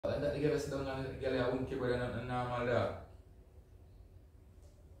And that the girl sit down and the girl won't keep her and normal dog.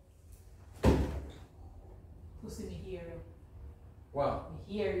 Pussy, me hear you. What? Me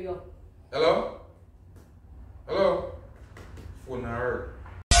hear you. Hello? Hello? Phone not heard.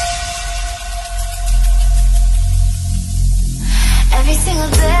 Every single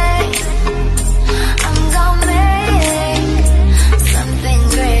day, I'm gonna make something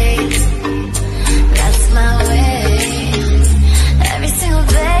great. That's my way. Every single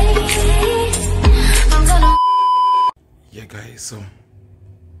day, I'm gonna. Yeah,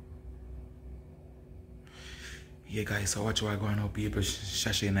 guys, so what you are going on, people?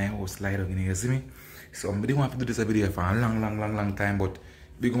 Shay and I host slide up in here, see me? So I didn't want to do this video for a long time, but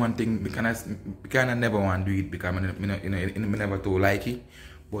big one thing, we kinda never want to do it because I never too like it.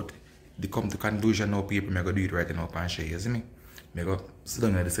 But they come to conclusion now, people, I go do it right now, and Shay, you see me? I go sit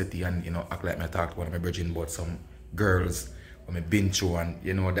down at the city and act like I talk to one of my brethren about some girls. Or me been through and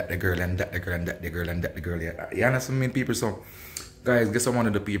that the girl and that the girl and that the girl and that the girl. Yeah. You understand me, people? So guys, guess I'm one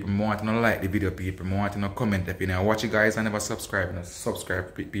of the people. I want to like the video, people. I want to comment if you watch it, guys, and never subscribe.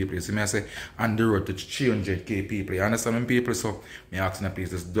 Subscribe, people. You see me? I say on the road to 300k people. You understand me, people? So me asking you, please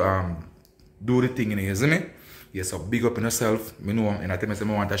just do the thing, you see me? Yeah, so big up in yourself. Me know, and I tell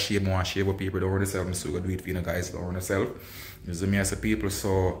myself I want to shave with people. Don't run yourself. So go do it for you guys. Don't run yourself. You see me? I say people.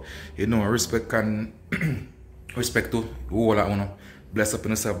 So respect can. Respect to all that one. Bless up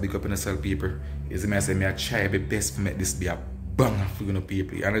in yourself, big up in yourself, people. Is me I say me I try my best to make this be a banger for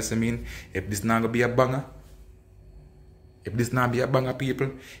people. You understand what I mean? If this not gonna be a banger,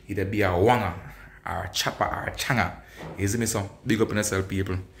 people, it'll be a wanger or a chopper or a changa. You see me, so big up in yourself,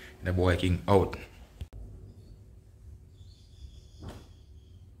 people. The boy king out.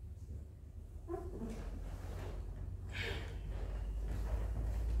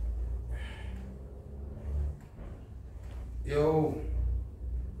 Yo,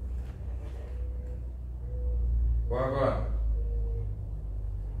 what?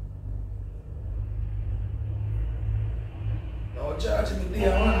 No charge me there,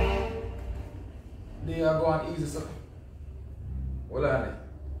 man. They are going easy, so. Hold on.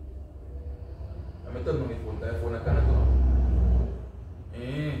 I'm telling my phone. That phone I can't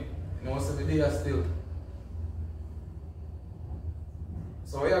do. No, so the day still.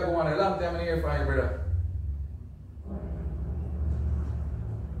 So we are going a long time in here for you, brother.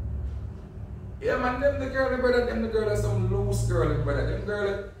 Yeah, man, them the girl, brother, them the girl are some loose girl, brother. Them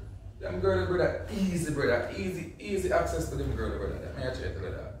girl, brother, easy, brother. Easy access to them girl, brother. Let me try to tell you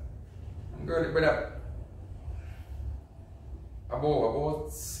that. Them girl, brother,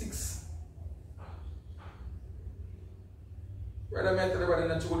 about 6. Brother, I tell you, brother,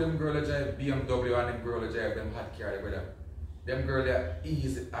 not two them girl that drive BMW and them girl that drive them hot car, brother. Them girl, they are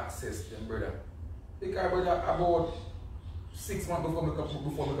easy access to them, brother. Because, brother, about 6 months before I become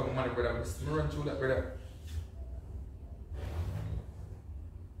money, brother, I run through that, brother.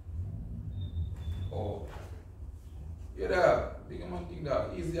 Oh. Yeah, dog. Big man thing,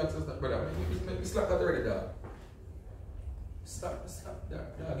 dog. Easy access that, brother. Make me slap that already, dog. Slap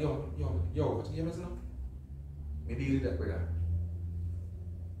that, dog. Yo, what you give me now? Me deal with that, brother.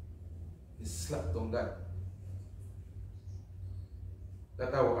 Me slap down that.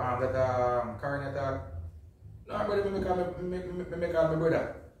 That Karen that. No, brother, me make my brother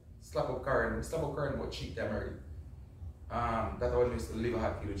slap up Karen about cheap time already. That one used to live a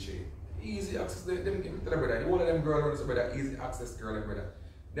hot kid with Shay. Easy access, them give me to the brother. All of them girls, brother, easy access girl, brother.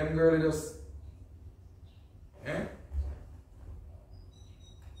 Them girls just, yeah,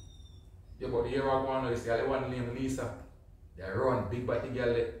 but here I go on, you see, the one named Lisa. They run big body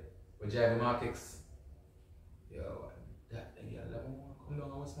girl with drive the markets. Yo, that girl, that one come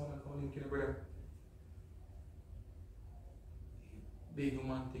down, I was small and come in, kill brother. Big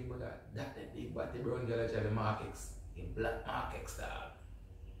man thing, but that the big body brown girl that have the markets, in black markets, dog.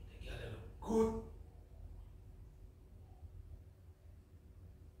 The girl look good.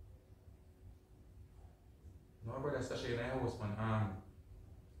 No, brother, Shay in her house, man.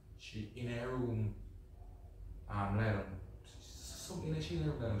 She in her room, like something that she in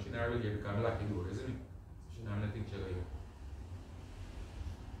her room, she not really here because I lock the door, isn't it? She not nothing she got here.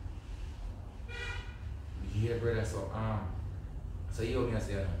 Yeah, brother, so you hear me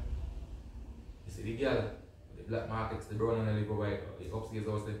say, you see the girl, the black markets, the brown and the go by the upstairs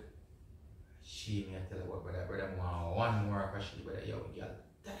house there. She me tell her what brother want one more for she, brother, yo, girl,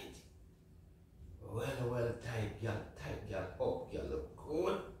 tight. Well tight, girl, up, girl, look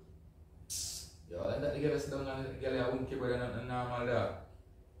good. Yo, and that the girl sit down and the girl won't keep her and normal dog.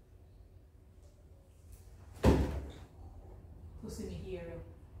 Pussy, me hear you.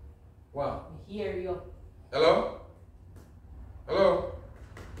 What? Me hear you. Hello? Hello?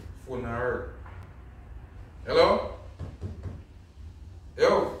 phone now hurt. Hello?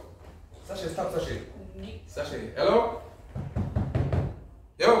 Yo! Sashay, stop Sashay. Sashay, hello?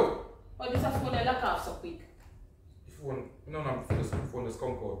 Yo! Oh, this a phone I lock off so quick. The phone, no, the phone is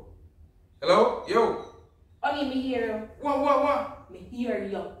come call. Hello? Yo! Only me hear you. What? Me hear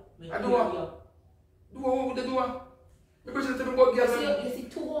you. Me I hear do what? you. Do what with the door? Me person tell me about girls. You see,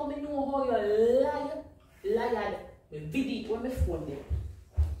 two women know how you liar. Me video it when me phone there.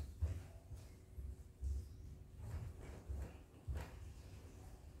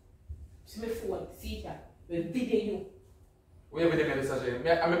 See me phone, see it here. Me video you. Where you video me, Sashay?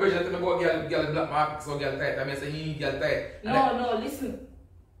 I'm a person tell me about girl black mark, so girl tight. I mean, say he girl tight. No, listen.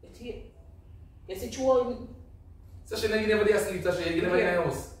 You see, two women. Sashay, you never there sleep, Sashay. You never in your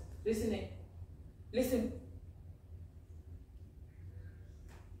house. Listen.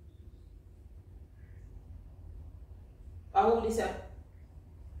 How old is that?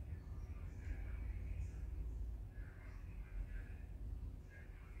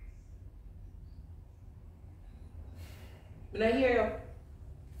 When I hear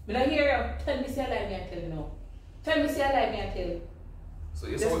you, tell me say a lie, me and tell you now. Tell me say a lie, me and tell you. So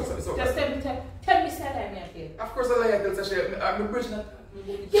you Just tell me say a lie, me and tell you. Of course I lie, I tell Sashay. I'm a person that.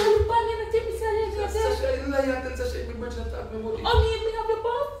 Yeah, you ban me and tell me say a lie, me and tell you. Sashay, you lie, I tell Sashay. I'm a person that talk me about it. Only me have your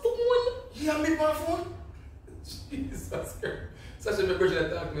phone. You have me my phone? Jesus Christ. Sashay, I'm a person that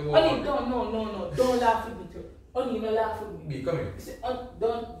talk me about Only it. no. Don't laugh with me too. Only no laugh with me. Me, come here. Say,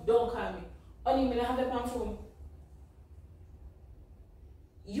 don't call me. Only me have your phone.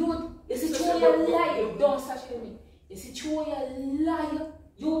 You, is it true you're lying? Don't search me. Is it true you're lying?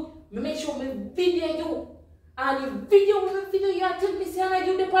 You, me make sure me video you. And the video you are telling me say I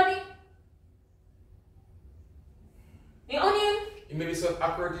do the party. You onion? It may be so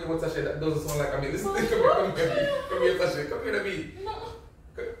awkward to you, but Sashay, that doesn't sound like I mean, listen, come here, Sashay, come here to me. No.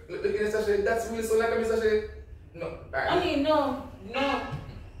 Look at Sashay, that's really so like I mean, Sashay. No. Onion, no.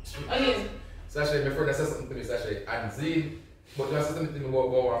 Onion. Sashay, my friend that said something to me, Sashay, and Zine. But you have something to me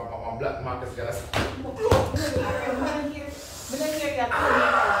about black markets, guys. I'm not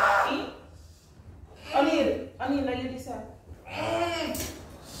hear you. Onion, now you decide.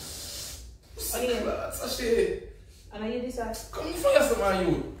 Onion. Sashay. And now you decide. Come fire some man,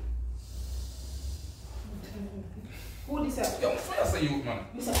 you. Who decide? Come fire some youth, man.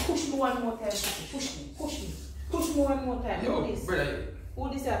 Mister, push me one more time. Push me. Push me one more time. Yo, Who this? brother. Who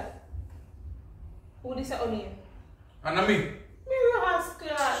decide? Who decide, Onion? And me. Me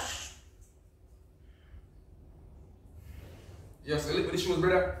rascal. You see, look with the shoes,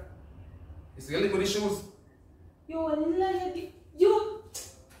 brother. You see, look with the shoes. You a liar.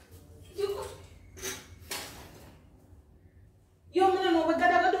 You, me don't know what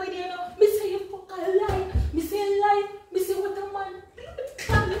God I do with you, know. Me say you fuck a lie. Me say lie. Me say what a man.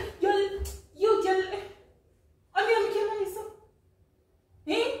 You tell. Onion, me can lie, so.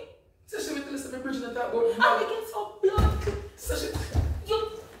 Eh? Sashay, me tell you something, bridge in the talk about. I'm making so blood. Sashay. You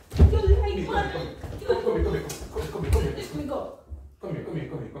lie, man. Come here. Let me go. Come here.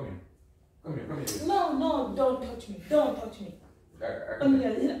 No, don't touch me. Don't touch me.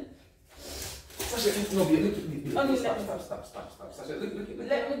 Onion, Sashay, no, look. Onion, Stop. Sashay, look.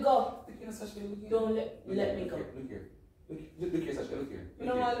 let me go. Look here, Sashay, look here. Don't let me go. Look here, Sashay, look here. You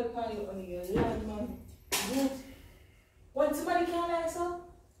know what I look at you, Onion, lie, man. Good. When somebody can't lie, so?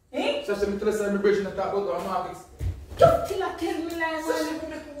 Eh? Sashay, me tell you something, bridge in the talk about our markets. Don't till I tell me lie, man. Sashay,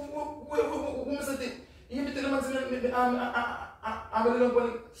 what say it? You me tell them I'm a little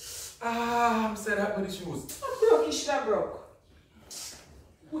bunny. I'm sad I have many shoes. I'm broke, you should have broke.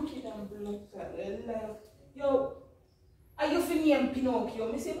 Wicked and broke. Yo, are you finna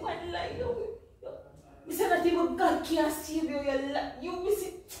Pinocchio? Me say, man, lie, yo. Me say that even God can't save you, you me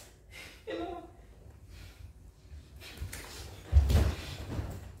say, you know.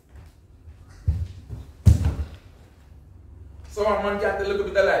 So a man can't tell a little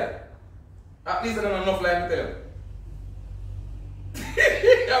bit of lie. At least I don't know enough lie to tell him.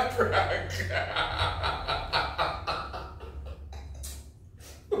 A prank.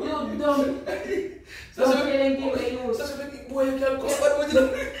 You dumb. Don't tell him give me news. Such a big boy, you can't go back with you.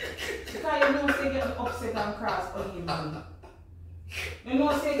 Because you know say get me upset and cross on you, man. You know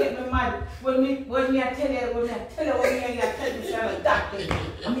say get me mad when me I tell you, when me I tell you say like that thing.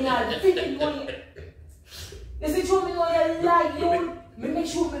 I mean I really want you. Is it true me know you lie, you? Me make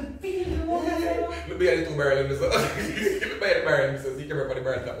sure me really know you say no? Look behind the two barrel in this. Look behind the barrel in this. You can remember the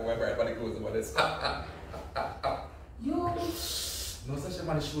barrel top of my barrel, but the clothes about this. Yo. No, such a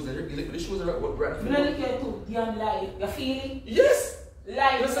man, the shoes. The shoes are what brand? Me not look at you damn lie. You feeling? Yes.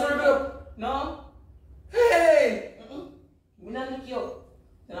 Lie. Yes, sir. No. Hey. Me not look you.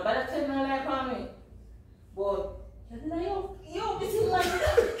 You know about that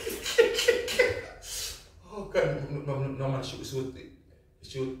no man shoot,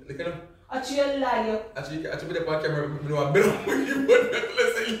 look at him. Actually, you lie. Actually, be there on camera, I know I'm better with you, but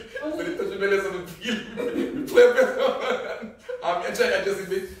listen, when you touch the belly, so feel, play better. I'm trying to just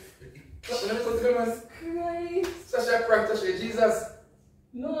be, clap, let me go to the man. Christ. Sasha prank, Sasha, Jesus.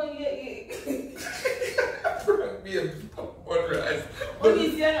 No, yeah. Prank me and wonder eyes. Only,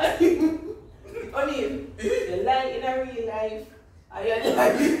 you lie in a real life. Are you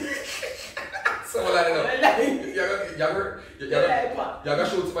lying? Someone like that. You gotta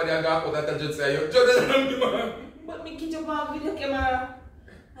shoot somebody and go out that judge say you judge man. But me catch up on video camera.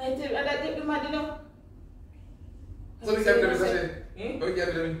 I tell you, I take the man, you know. So we can't do this, we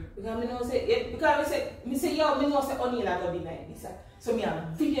can't do it. Because me know say, me say yo, me know say only like gonna be like this. So me have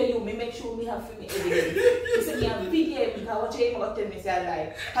video you, me make sure me have for me editing. Me say me have video because watch it, I tell me say I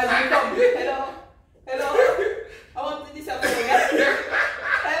lie. Have you come? Hello. I want to this happen.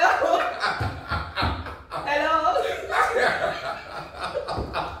 Hello.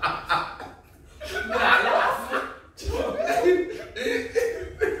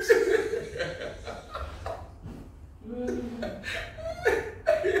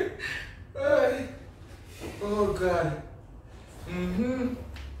 Oh God.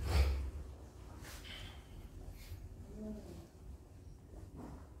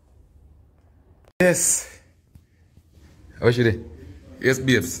 Yes. How should I? Yes,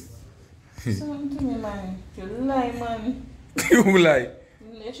 babes. Something to me, man. You lie, man. You lie.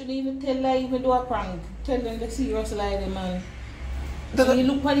 You shouldn't even tell lie, even do a prank. Tell them the serious lie, there, man. You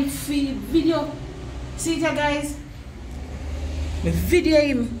look at the video. See it, guys. Me video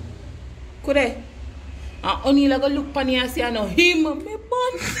him. Could I? And only like look at me and say, I know him. Me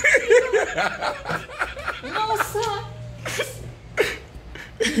born. No, sir.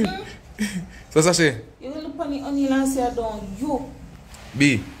 So, Sasha? You look at me only and say, I don't. You.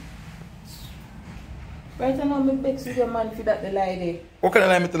 B. Right now, me begs with your man for that the lie there. What kind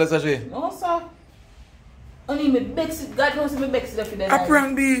of lie me tell us, Sasha? No, sir. Only me begs with, God knows me begs with the lie. A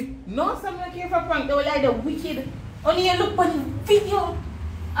prank, B. No, sir, I don't care for prank. They will lie the wicked. Only you look at the video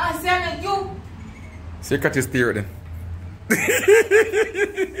and say, I know you. So you catch his tear then.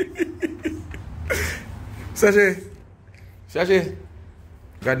 Sasha.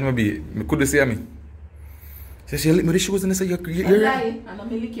 God no be. Me could see me. Sasha, lick me the shoes and say you're lying. And I'm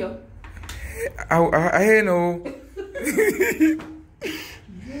lick you. I know.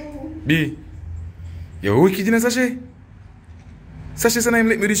 B. You're wicked, you know, Sasha? Sasha said I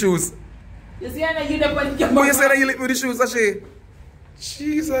lick me the shoes. You see, I know you the one. But you said you lick me the shoes, Sasha.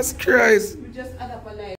 Jesus Christ. We just add up a lie.